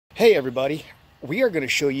Hey everybody, we are going to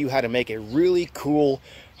show you how to make a really cool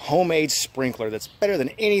homemade sprinkler that's better than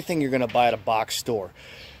anything you're going to buy at a box store.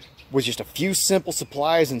 With just a few simple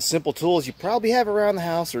supplies and simple tools you probably have around the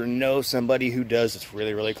house or know somebody who does that's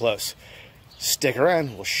really close. Stick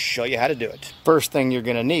around, we'll show you how to do it. First thing you're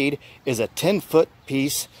going to need is a 10-foot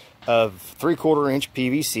piece of 3/4 inch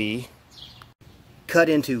PVC cut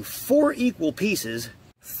into 4 equal pieces.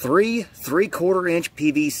 3 3/4 inch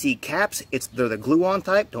PVC caps. They're the glue-on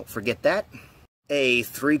type, don't forget that. A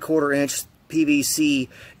 3/4 inch PVC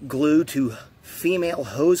glue to female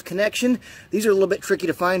hose connection. These are a little bit tricky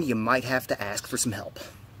to find. You might have to ask for some help.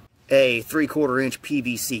 A 3/4 inch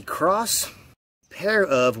PVC cross. Pair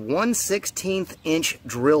of 1/16 inch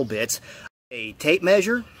drill bits. A tape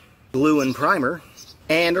measure, glue and primer,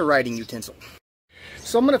 and a writing utensil.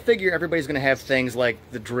 So I'm going to figure everybody's going to have things like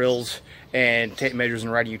the drills and tape measures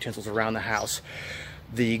and writing utensils around the house.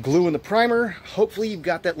 The glue and the primer, hopefully you've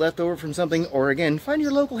got that left over from something, or again, find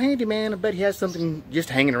your local handyman. I bet he has something just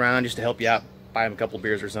hanging around just to help you out. Buy him a couple of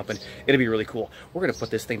beers or something. It'll be really cool. We're going to put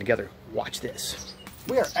this thing together. Watch this.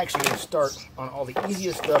 We are actually going to start on all the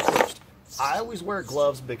easiest stuff first. I always wear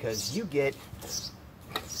gloves because you get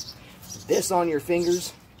this on your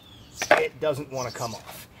fingers, it doesn't want to come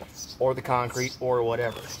off. Or the concrete, or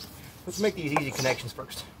whatever. Let's make these easy connections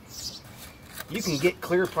first. You can get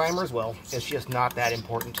clear primer as well. It's just not that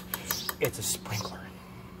important. It's a sprinkler.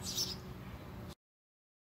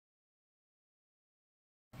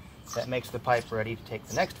 That makes the pipe ready to take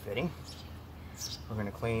the next fitting. We're going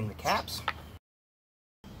to clean the caps.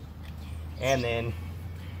 And then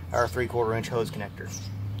our 3/4 inch hose connector.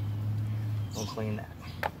 We'll clean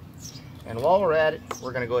that. And while we're at it,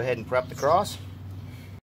 we're going to go ahead and prep the cross.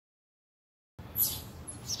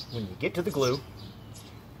 When you get to the glue,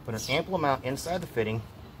 put an ample amount inside the fitting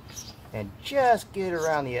and just get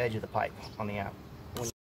around the edge of the pipe on the out.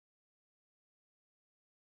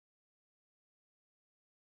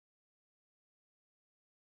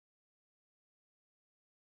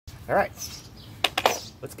 All right,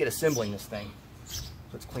 let's get assembling this thing.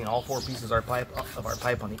 Let's clean all 4 pieces of our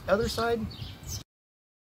pipe on the other side.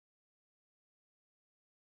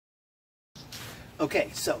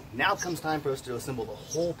 Okay, so now comes time for us to assemble the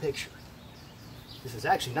whole picture. This is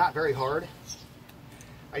actually not very hard.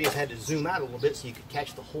 I just had to zoom out a little bit so you could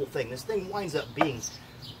catch the whole thing. This thing winds up being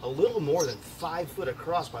a little more than 5 foot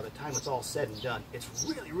across by the time it's all said and done. It's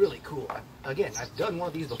really cool. Again, I've done one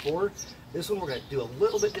of these before. This one we're going to do a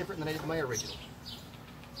little bit different than I did my original.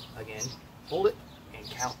 Again, hold it and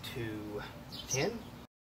count to 10.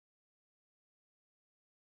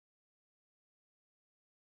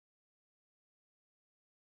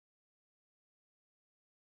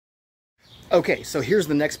 Okay, so here's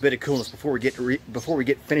the next bit of coolness before we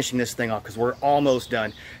get finishing this thing off, because we're almost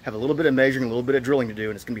done. Have a little bit of measuring, a little bit of drilling to do,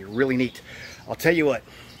 and it's going to be really neat. I'll tell you what,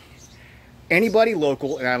 anybody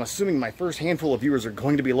local, and I'm assuming my first handful of viewers are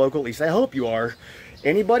going to be local, at least I hope you are,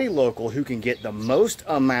 anybody local who can get the most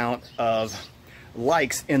amount of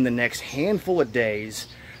likes in the next handful of days,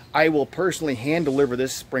 I will personally hand deliver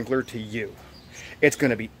this sprinkler to you. It's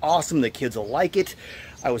going to be awesome. The kids will like it.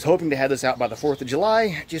 I was hoping to have this out by the 4th of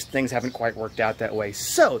July, just things haven't quite worked out that way.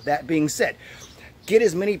 So, that being said, get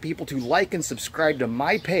as many people to like and subscribe to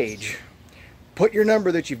my page, put your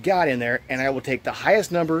number that you've got in there, and I will take the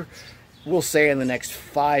highest number, we'll say in the next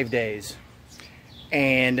 5 days,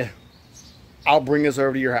 and I'll bring this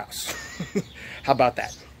over to your house. How about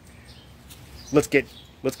that? Let's get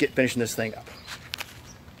finishing this thing up.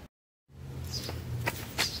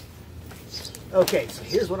 Okay, so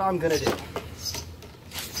here's what I'm gonna do.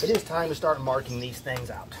 It is time to start marking these things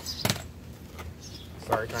out.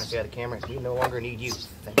 Sorry, trying to stay out of the camera. We no longer need you.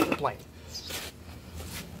 Thanks for playing.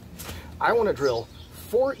 I want to drill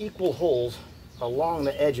 4 equal holes along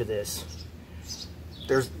the edge of this.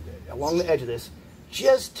 Along the edge of this,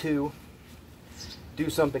 just to do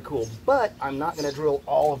something cool. But I'm not going to drill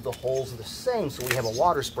all of the holes the same, so we have a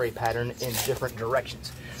water spray pattern in different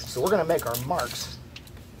directions. So we're going to make our marks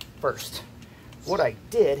first. What I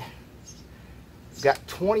did, got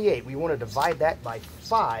 28. We want to divide that by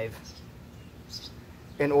 5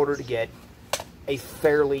 in order to get a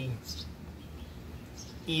fairly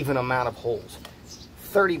even amount of holes.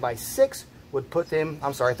 30 by 6 would put them,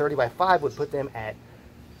 30 by 5 would put them at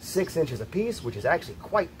 6 inches apiece, which is actually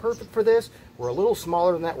quite perfect for this. We're a little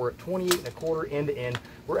smaller than that. We're at 28 1/4 end to end.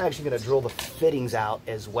 We're actually going to drill the fittings out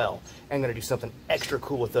as well. I'm going to do something extra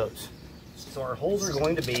cool with those. So our holes are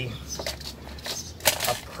going to be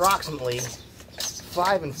approximately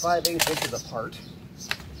 5 5/8 inches apart.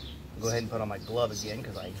 I'll go ahead and put on my glove again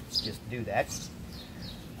because I just do that.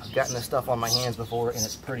 I've gotten this stuff on my hands before and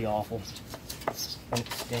it's pretty awful. and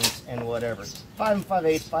stinks and whatever. 5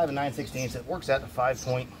 5/8, 5 9/16. It works out to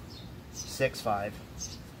 5.65.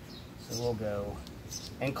 So we'll go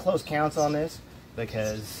and close counts on this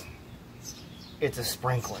because it's a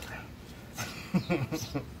sprinkler.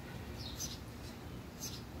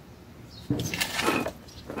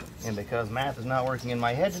 And because math is not working in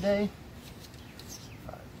my head today,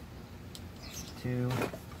 5, 2,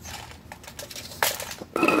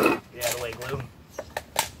 get out of the way, glue.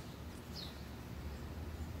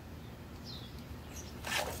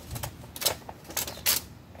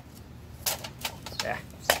 Yeah.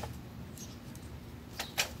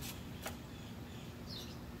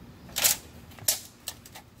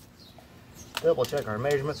 Double check our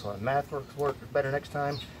measurements so our math works better next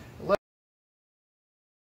time.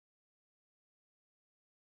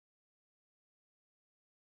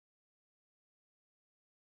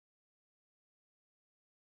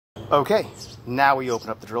 Okay, now we open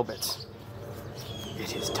up the drill bits.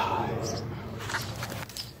 It is time.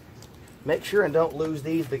 Make sure and don't lose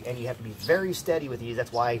these, and you have to be very steady with these.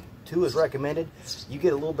 That's why 2 is recommended. You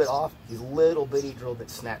get a little bit off, these little bitty drill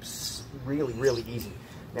bits snaps really, really easy.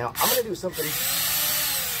 Now, I'm going to do something. It's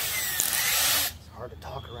hard to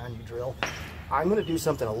talk around you drill. I'm going to do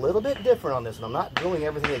something a little bit different on this, and I'm not drilling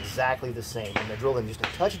everything exactly the same. I'm going to drill them just a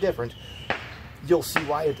touch different. You'll see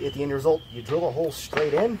why at the end result. You drill a hole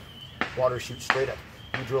straight in, water shoots straight up.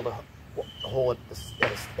 You drill the hole at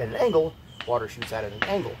an angle, water shoots out at an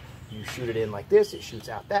angle. You shoot it in like this, it shoots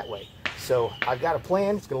out that way. So I've got a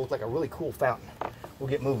plan. It's going to look like a really cool fountain. We'll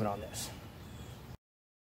get moving on this.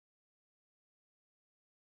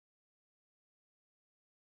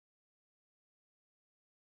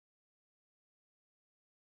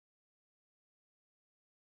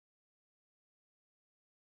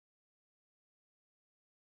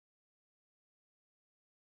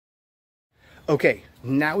 Okay,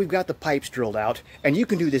 now we've got the pipes drilled out, and you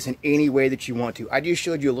can do this in any way that you want to. I just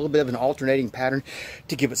showed you a little bit of an alternating pattern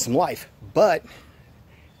to give it some life, but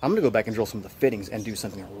I'm gonna go back and drill some of the fittings and do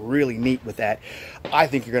something really neat with that. I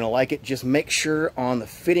think you're gonna like it. Just make sure on the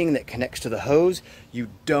fitting that connects to the hose, you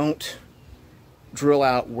don't drill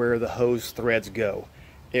out where the hose threads go.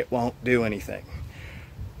 It won't do anything.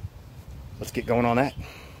 Let's get going on that.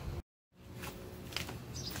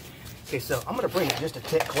 Okay, so I'm gonna bring it just a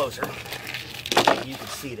tick closer. You can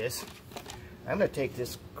see this. I'm going to take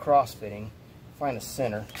this cross fitting, find the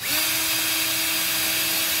center,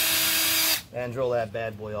 and drill that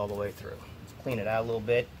bad boy all the way through. Let's clean it out a little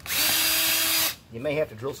bit. You may have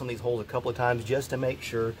to drill some of these holes a couple of times just to make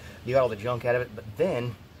sure you got all the junk out of it, but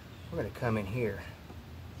then we're going to come in here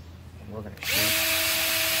and we're going to shoot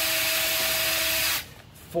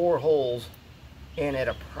 4 holes in at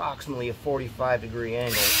approximately a 45-degree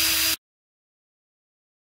angle.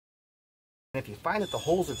 If you find that the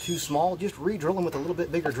holes are too small, just re-drill them with a little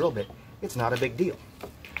bit bigger drill bit. It's not a big deal.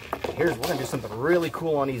 We're going to do something really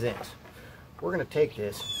cool on these ends. We're going to take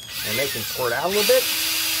this and make them squirt out a little bit.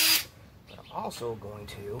 But I'm also going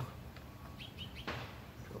to drill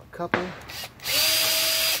a couple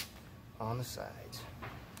on the sides.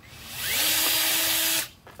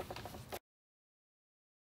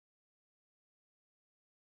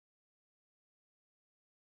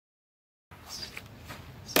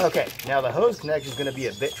 Okay, now the hose connection is going to be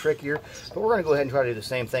a bit trickier, but we're going to go ahead and try to do the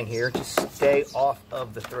same thing here. Just stay off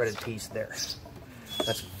of the threaded piece there.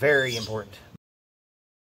 That's very important.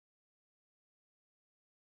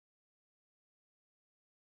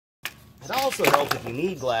 It also helps if you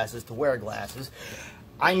need glasses to wear glasses.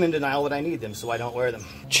 I'm in denial that I need them, so I don't wear them.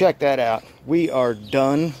 Check that out. We are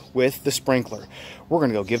done with the sprinkler. We're going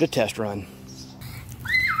to go give it a test run.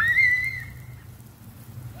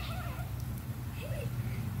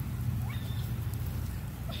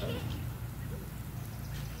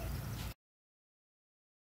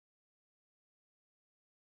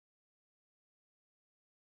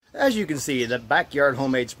 As you can see, the backyard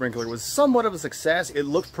homemade sprinkler was somewhat of a success. It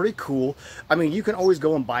looked pretty cool. I mean, you can always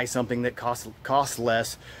go and buy something that costs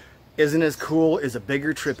less, isn't as cool, is a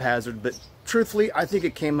bigger trip hazard, but truthfully, I think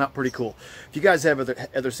it came out pretty cool. If you guys have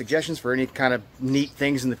other suggestions for any kind of neat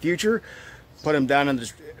things in the future, put them down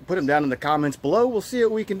in the comments below. We'll see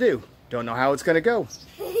what we can do. Don't know how it's going to go.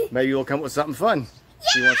 Maybe we'll come up with something fun.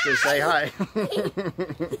 She wants to say hi.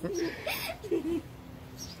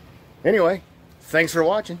 Anyway, thanks for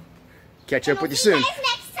watching. Catch up with you soon.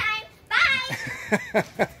 Next time.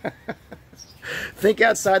 Bye. Think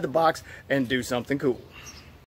outside the box and do something cool.